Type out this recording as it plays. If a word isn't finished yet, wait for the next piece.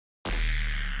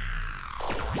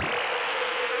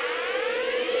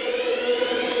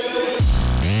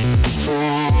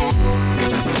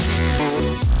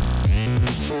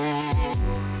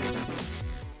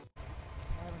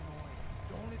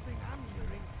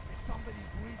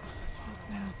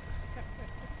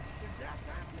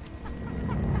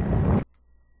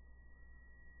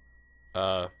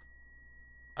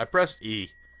I pressed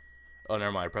E. Oh,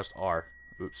 never mind. I pressed R.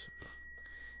 Oops.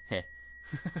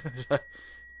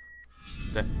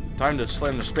 Time to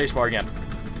slam the spacebar again.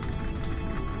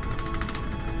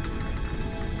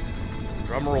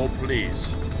 Drum roll, please.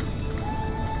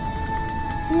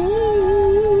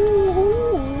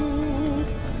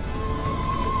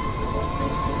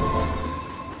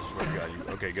 Swear to God,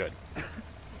 okay, good.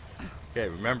 Okay,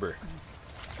 remember,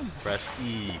 press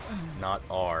E, not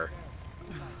R.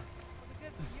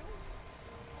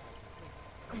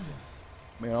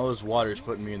 Man, all this water is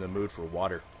putting me in the mood for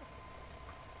water.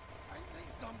 I think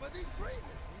somebody's breathing.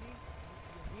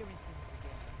 You're hearing things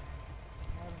again.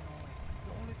 Paranoid.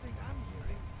 The only thing I'm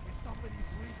hearing is somebody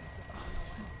breathing.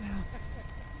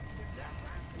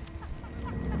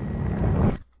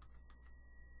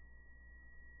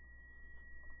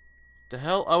 The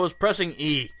hell? I was pressing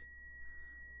E.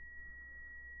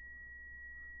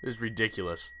 This is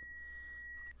ridiculous.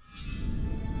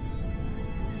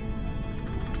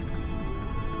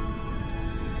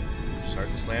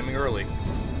 Starting slamming early.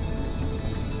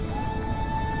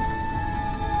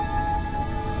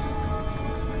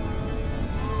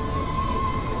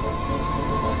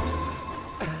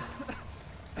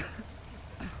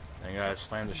 I gotta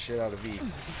slam the shit out of E.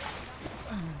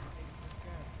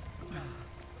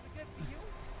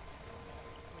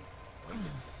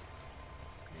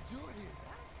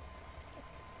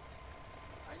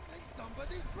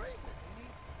 Somebody's breathing.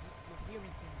 You're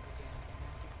hearing things again.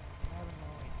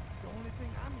 Paranoid. The only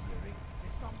thing I'm hearing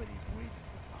is somebody breathing.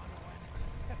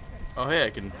 Oh hey, I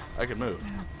can move.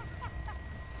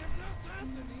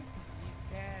 Anthony. He's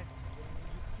dead.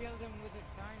 You killed him with a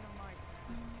dynamite.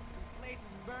 This place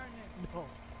is burning. No,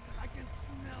 I can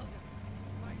smell him.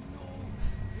 I know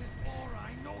his aura.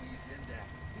 I know he's in there.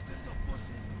 He's in the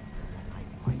bushes. When I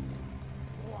find him,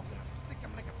 oh, I'm gonna stick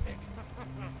him like a pig.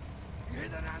 You hear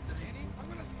that, Anthony? I'm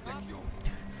gonna stick you.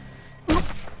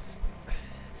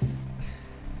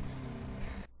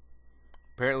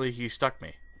 Apparently he stuck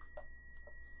me.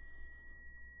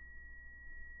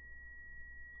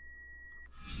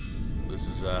 This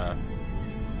is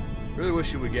really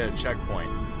wish you would get a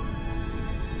checkpoint.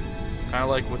 Kinda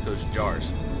like with those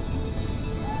jars.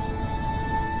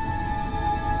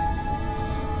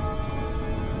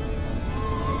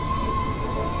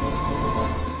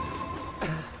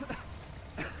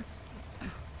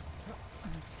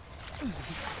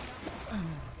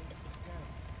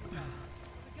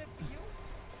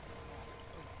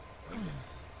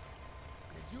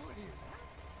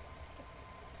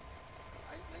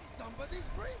 Somebody's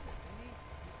breathing.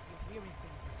 You're hearing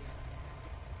things again.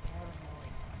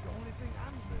 Paranoid. The only thing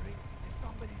I'm hearing is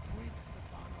somebody breathing,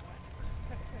 Stefano.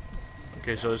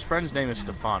 Okay, so his friend's name is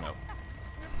Stefano.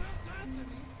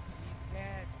 He's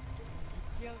dead.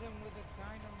 You killed him with a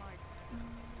dynamite.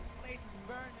 This place is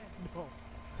burning. No,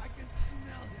 I can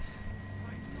smell him.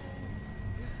 I know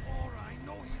his aura. I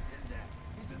know he's in there.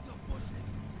 He's in the bushes.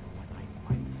 And when I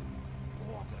find him,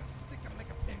 oh, I'm gonna stick him like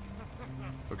a pig.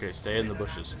 Okay, stay in the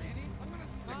bushes.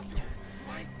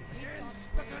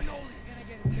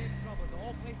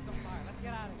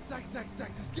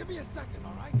 Sec. Just give me a second,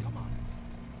 all right? Come on.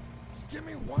 Just give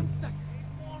me 1 second. Hey,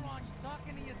 moron, you're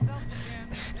talking to yourself again.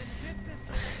 Then zip this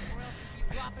joint, or else you'll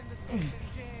be dropping the safe in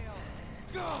jail.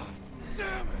 God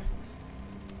damn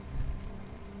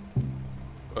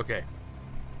it! Okay.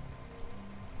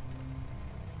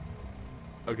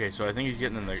 Okay, so I think he's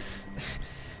getting in the...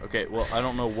 Okay, well, I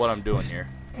don't know what I'm doing here.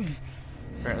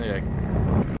 Apparently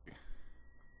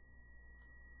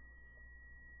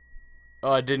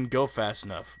Oh, I didn't go fast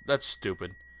enough. That's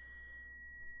stupid.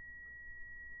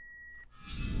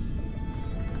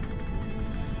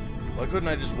 Why couldn't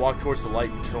I just walk towards the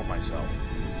light and kill myself?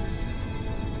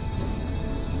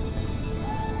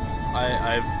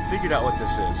 I've figured out what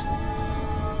this is.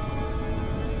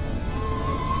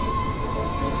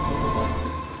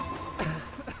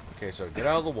 Okay, so get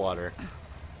out of the water.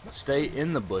 Stay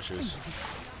in the bushes.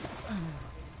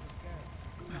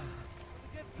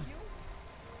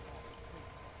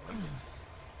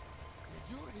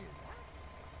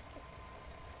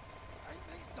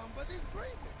 Somebody's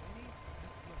breathing.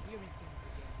 You're hearing things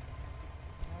again.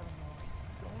 Paranoid.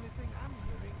 The only thing I'm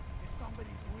hearing is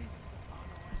somebody breathing,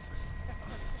 Stefano.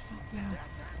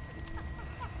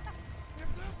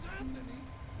 That's Anthony.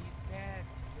 He's dead.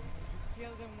 You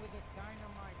killed him with a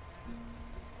dynamite.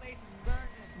 This place is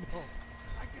burning. No,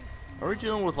 I can see. Are we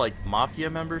dealing with like mafia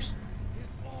members? His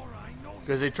aura, I know.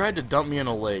 Because they tried to dump me in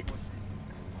a lake. When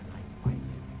I find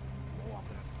him, oh, I'm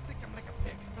gonna stick him like a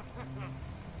pig.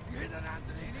 You hear that,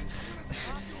 Anthony? I'm gonna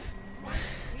stop you right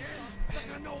here.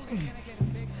 cannoli. We're gonna get in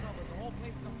big trouble. The whole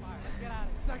place is on fire. Let's get out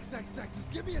of here. Sec.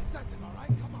 Just give me a second, all right?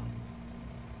 Come on.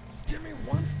 Just give me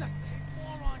 1 second. Hey,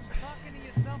 moron, you're talking to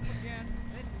yourself again.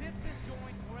 Let's dip this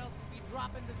joint, or else we'll be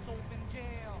dropping the soap in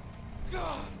jail.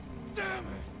 God damn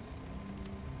it!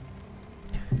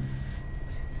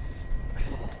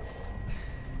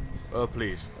 Oh,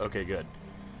 please. Okay, good.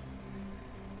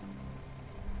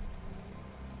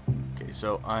 Okay,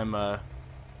 so I'm,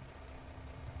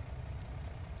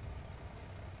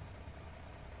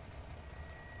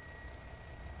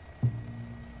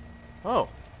 Oh.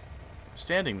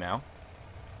 Standing now.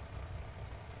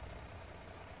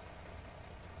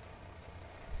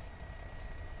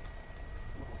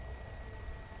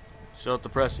 So I have to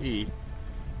press E.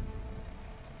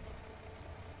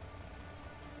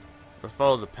 I'll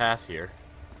follow the path here.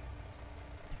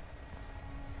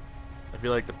 I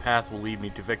feel like the path will lead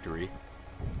me to victory.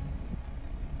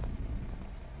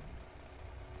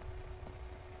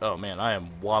 Oh man, I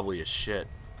am wobbly as shit.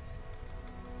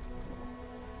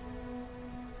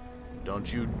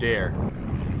 Don't you dare.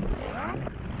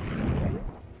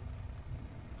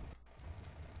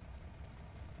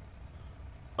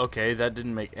 Okay, that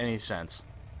didn't make any sense.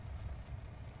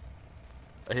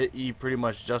 I hit E pretty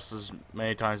much just as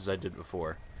many times as I did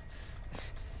before.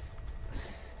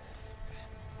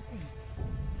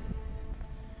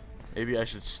 Maybe I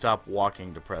should stop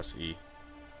walking to press E.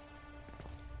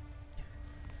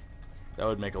 That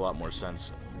would make a lot more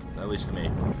sense, at least to me.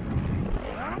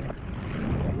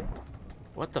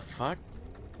 What the fuck?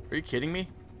 Are you kidding me?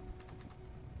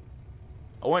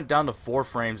 I went down to 4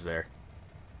 frames there.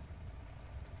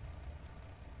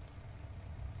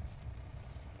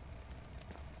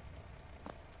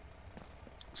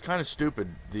 It's kind of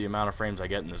stupid, the amount of frames I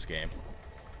get in this game.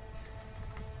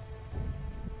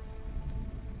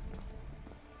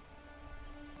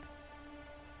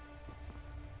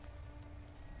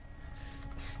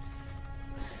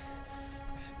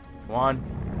 Come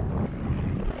on.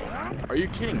 Are you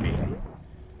kidding me?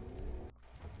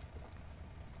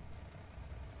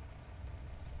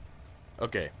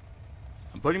 Okay.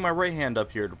 I'm putting my right hand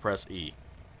up here to press E.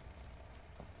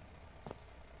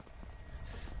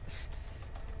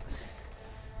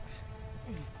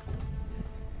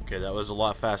 Okay, that was a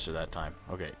lot faster that time.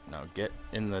 Okay, now get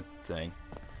in the thing.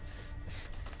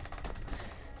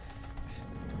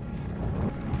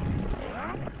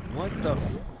 What the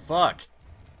fuck?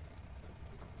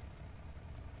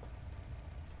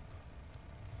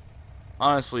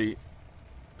 Honestly,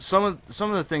 some of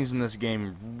the things in this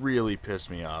game really piss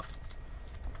me off.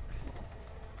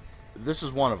 This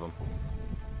is one of them.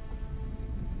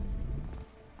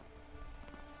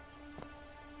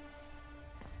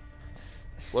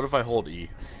 What if I hold E?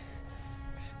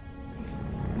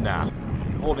 Nah,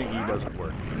 holding E doesn't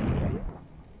work.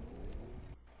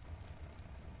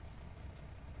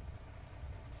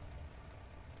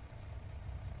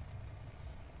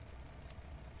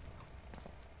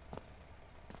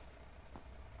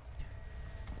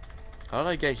 How did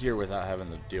I get here without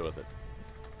having to deal with it?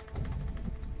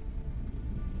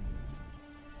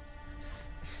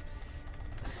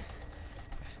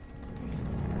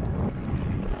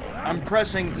 I'm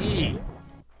pressing E.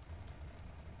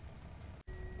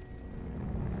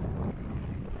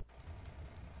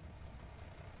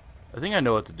 I think I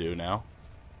know what to do now.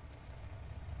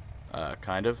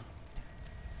 Kind of.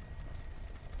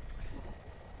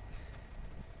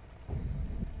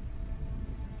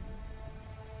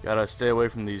 Gotta stay away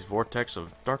from these vortex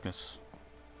of darkness.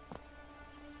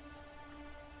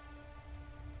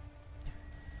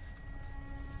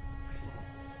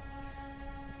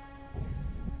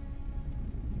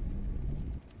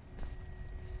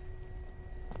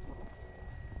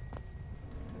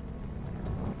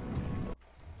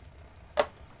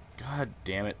 God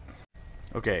damn it.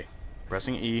 Okay,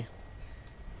 pressing E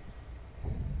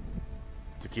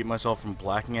to keep myself from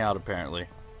blacking out, apparently.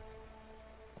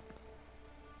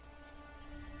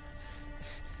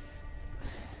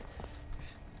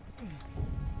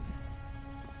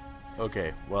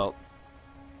 Okay, well.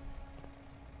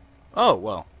 Oh,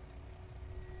 well.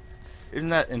 Isn't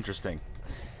that interesting?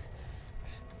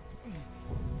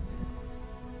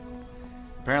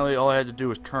 Apparently all I had to do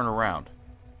was turn around.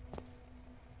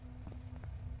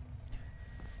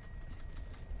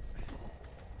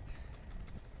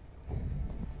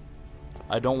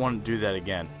 I don't want to do that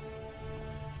again.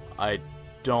 I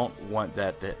don't want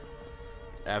that to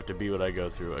have to be what I go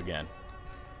through again.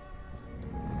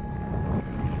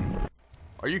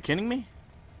 Are you kidding me?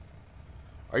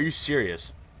 Are you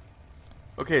serious?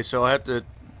 Okay, so I have to